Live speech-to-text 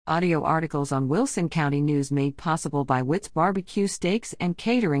Audio articles on Wilson County News made possible by Witt's Barbecue Steaks and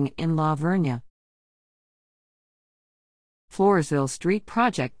Catering in La Vernia. Floresville Street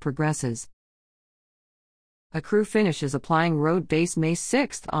project progresses. A crew finishes applying road base May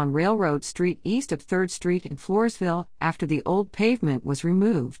 6 on Railroad Street east of 3rd Street in Floresville after the old pavement was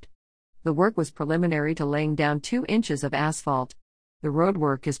removed. The work was preliminary to laying down 2 inches of asphalt. The road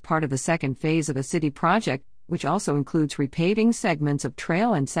work is part of the second phase of a city project, which also includes repaving segments of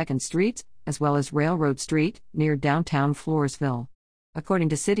Trail and 2nd Streets, as well as Railroad Street, near downtown Floresville. According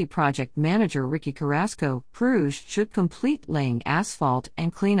to City Project Manager Ricky Carrasco, crews should complete laying asphalt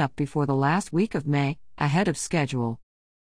and cleanup before the last week of May, ahead of schedule.